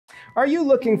Are you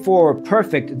looking for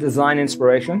perfect design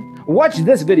inspiration? Watch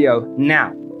this video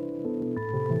now.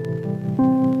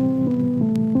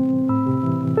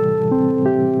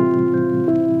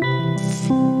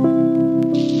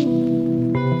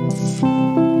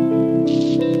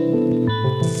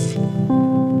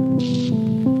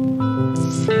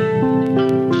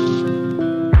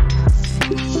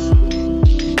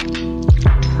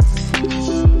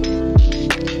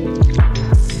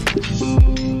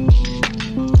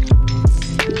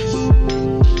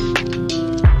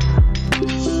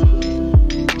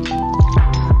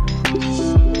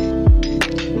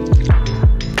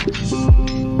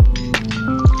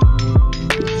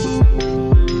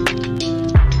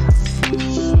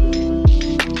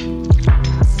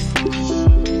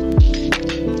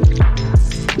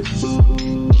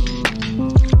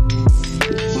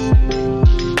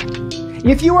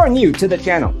 If you are new to the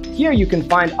channel, here you can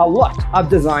find a lot of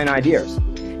design ideas.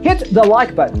 Hit the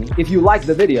like button if you like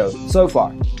the video so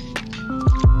far.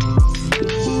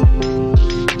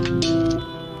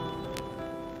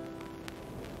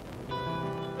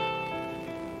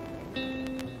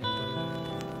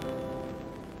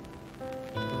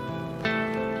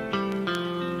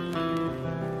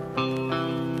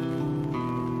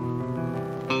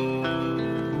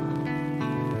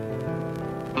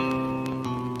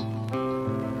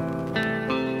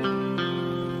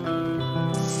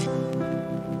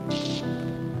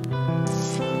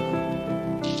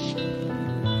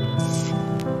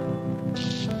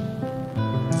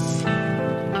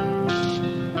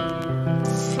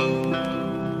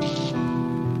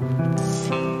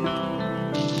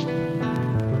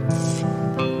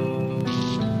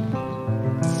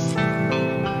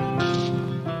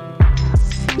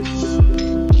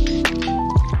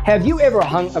 Have you ever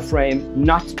hung a frame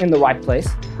not in the right place?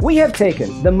 We have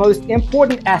taken the most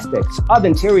important aspects of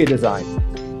interior design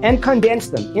and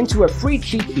condensed them into a free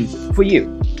cheat sheet for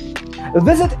you.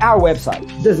 Visit our website,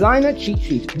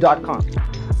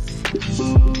 designercheatsheet.com.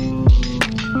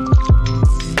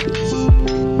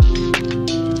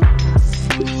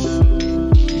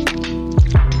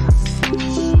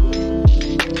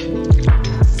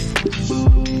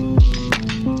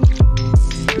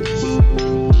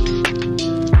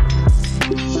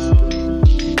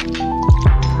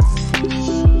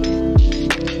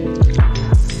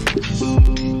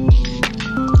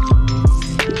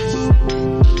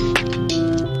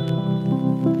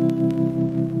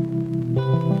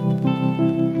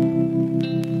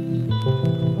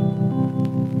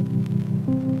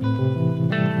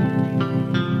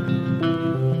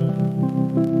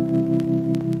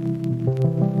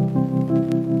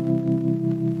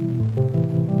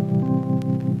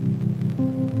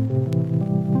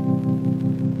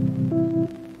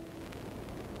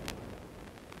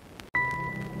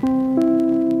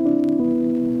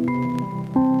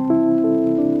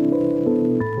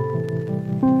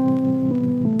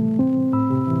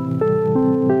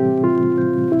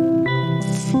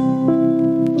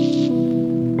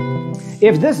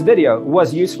 If this video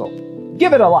was useful,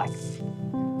 give it a like.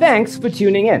 Thanks for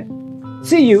tuning in.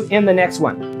 See you in the next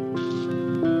one.